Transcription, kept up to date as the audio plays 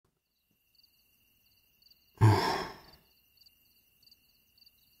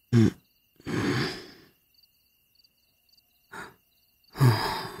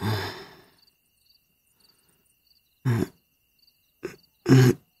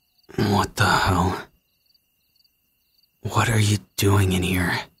What the hell? What are you doing in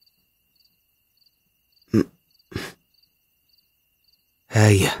here?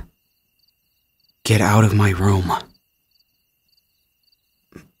 Hey, get out of my room.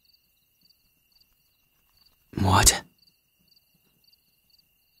 What?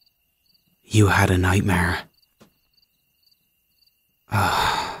 You had a nightmare.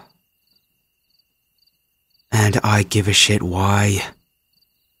 And I give a shit why.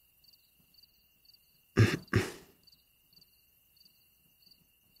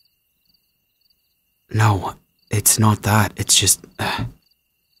 No, it's not that. It's just...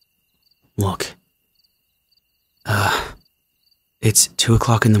 Look. It's 2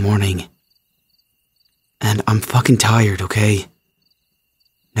 o'clock in the morning. And I'm fucking tired, okay?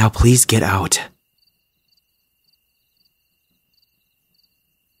 Now please get out.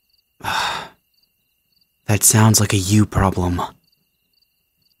 That sounds like a you problem.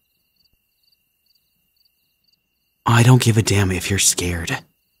 I don't give a damn if you're scared.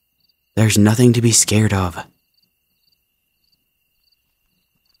 There's nothing to be scared of.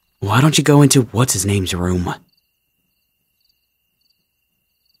 Why don't you go into what's-his-name's room?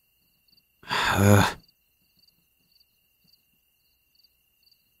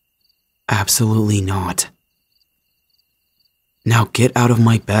 Absolutely not. Now get out of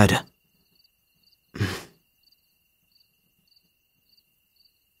my bed.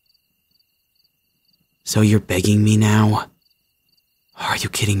 So you're begging me now? Are you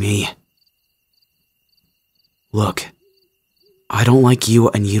kidding me? Look, I don't like you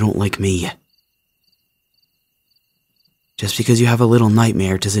and you don't like me. Just because you have a little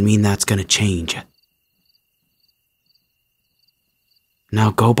nightmare doesn't mean that's gonna change.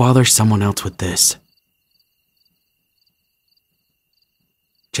 Now go bother someone else with this.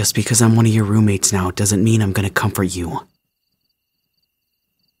 Just because I'm one of your roommates now doesn't mean I'm gonna comfort you.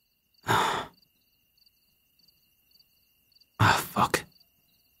 Fuck.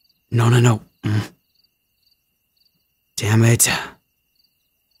 No. Damn it.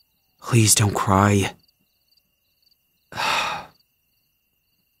 Please don't cry.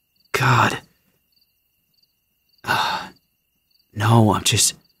 God. No,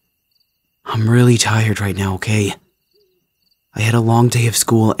 I'm really tired right now, okay? I had a long day of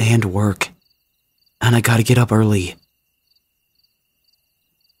school and work, and I gotta get up early.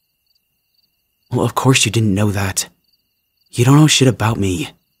 Well, of course you didn't know that. You don't know shit about me.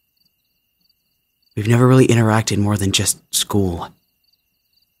 We've never really interacted more than just school.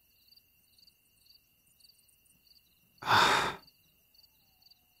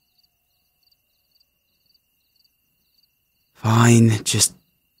 Fine, just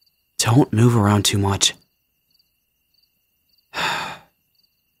don't move around too much.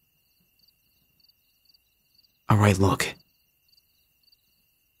 Alright, look.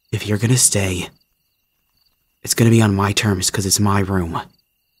 If you're gonna stay, it's gonna be on my terms because it's my room.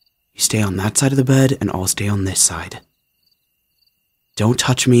 You stay on that side of the bed and I'll stay on this side. Don't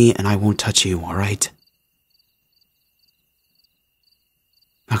touch me and I won't touch you, alright?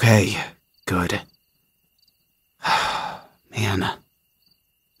 Okay, good. Man.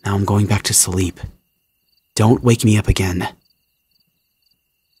 Now I'm going back to sleep. Don't wake me up again.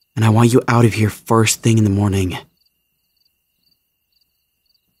 And I want you out of here first thing in the morning.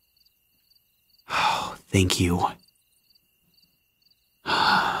 Oh, thank you.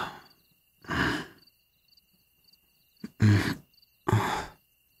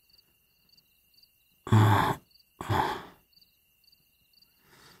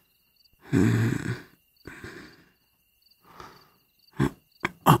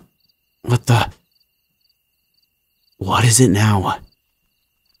 What the? What is it now?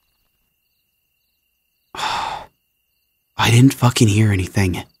 I didn't fucking hear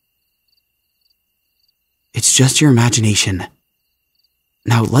anything. It's just your imagination.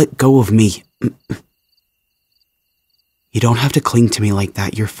 Now let go of me. You don't have to cling to me like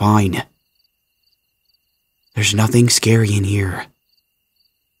that, you're fine. There's nothing scary in here.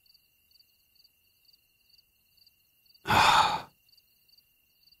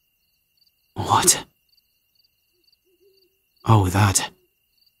 What? Oh,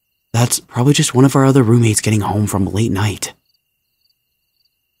 that's probably just one of our other roommates getting home from a late night.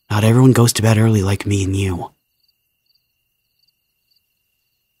 Not everyone goes to bed early like me and you.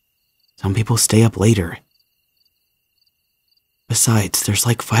 Some people stay up later. Besides, there's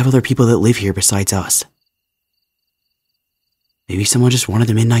like 5 other people that live here besides us. Maybe someone just wanted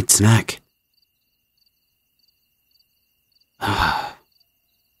a midnight snack.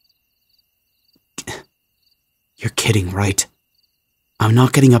 You're kidding, right? I'm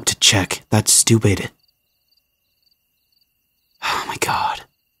not getting up to check. That's stupid. Oh my god.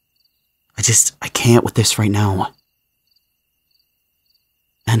 I can't with this right now.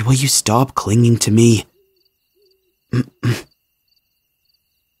 And will you stop clinging to me?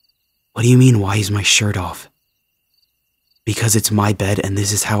 What do you mean, why is my shirt off? Because it's my bed and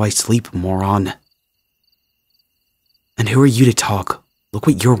this is how I sleep, moron. And who are you to talk? Look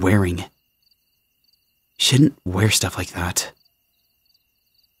what you're wearing. You shouldn't wear stuff like that.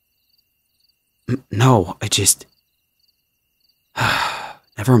 No, I just...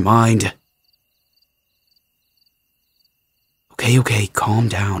 Never mind. Okay, calm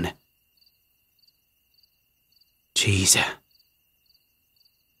down. Jeez.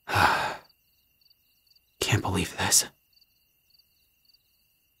 Can't believe this.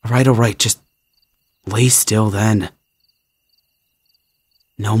 Alright, just lay still then.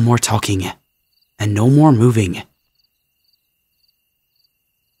 No more talking, and no more moving.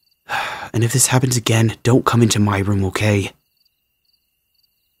 And if this happens again, don't come into my room, okay?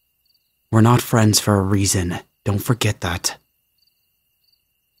 We're not friends for a reason. Don't forget that.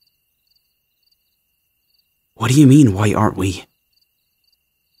 What do you mean, why aren't we?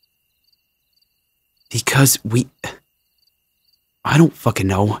 Because I don't fucking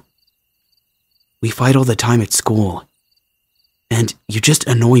know. We fight all the time at school. And you just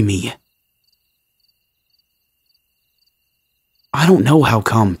annoy me. I don't know how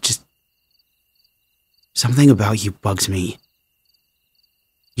come, just... Something about you bugs me.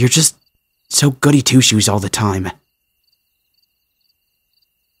 You're just so goody two-shoes all the time.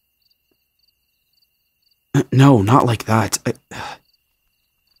 No, not like that.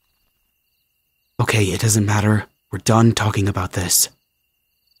 Okay, it doesn't matter. We're done talking about this.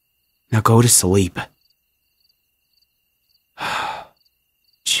 Now go to sleep.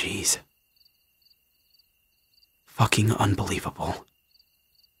 Jeez. Fucking unbelievable.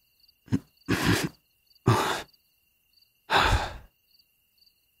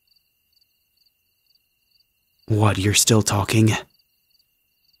 What, you're still talking?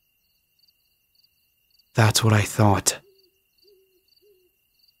 That's what I thought.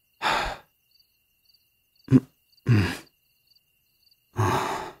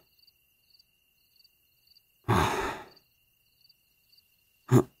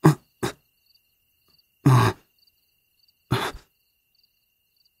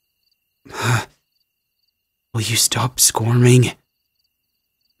 Will you stop squirming?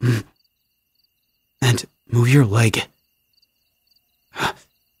 And move your leg.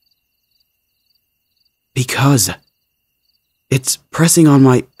 Because it's pressing on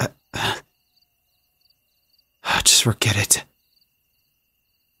my... just forget it.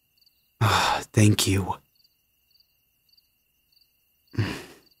 Thank you.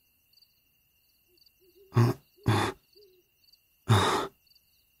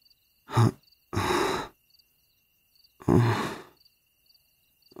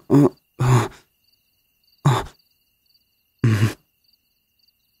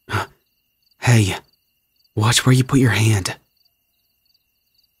 Hey, watch where you put your hand.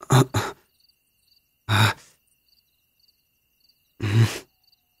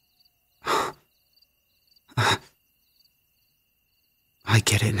 I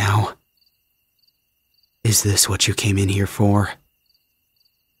get it now. Is this what you came in here for?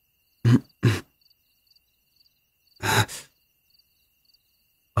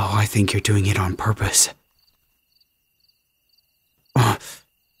 Oh, I think you're doing it on purpose.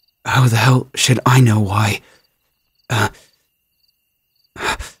 How the hell should I know why?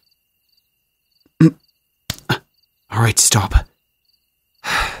 Alright, stop.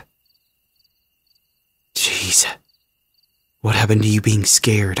 Jeez. What happened to you being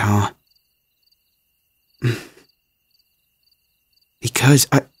scared, huh? Because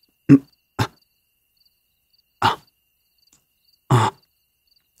I...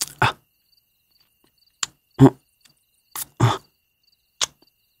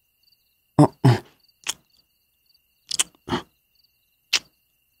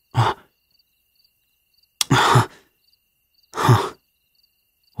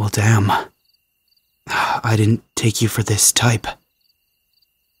 Well, damn. I didn't take you for this type.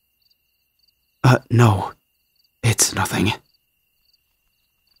 No. It's nothing.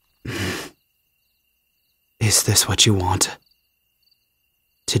 Is this what you want?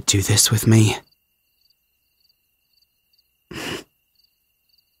 To do this with me?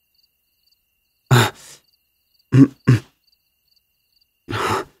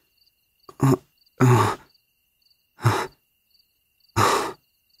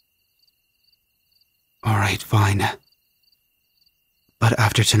 Alright, fine. But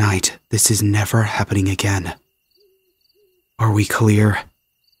after tonight, this is never happening again. Are we clear?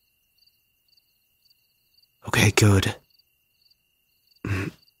 Okay, good.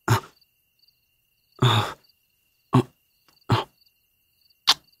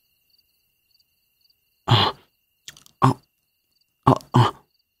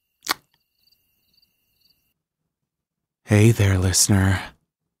 Hey there, listener.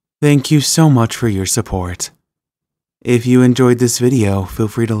 Thank you so much for your support. If you enjoyed this video, feel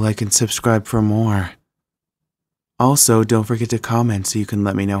free to like and subscribe for more. Also, don't forget to comment so you can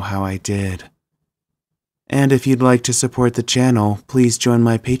let me know how I did. And if you'd like to support the channel, please join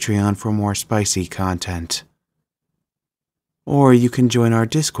my Patreon for more spicy content. Or you can join our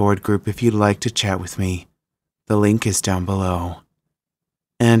Discord group if you'd like to chat with me. The link is down below.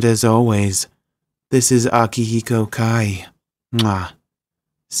 And as always, this is Akihiko Kai. Mwah.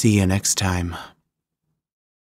 See you next time.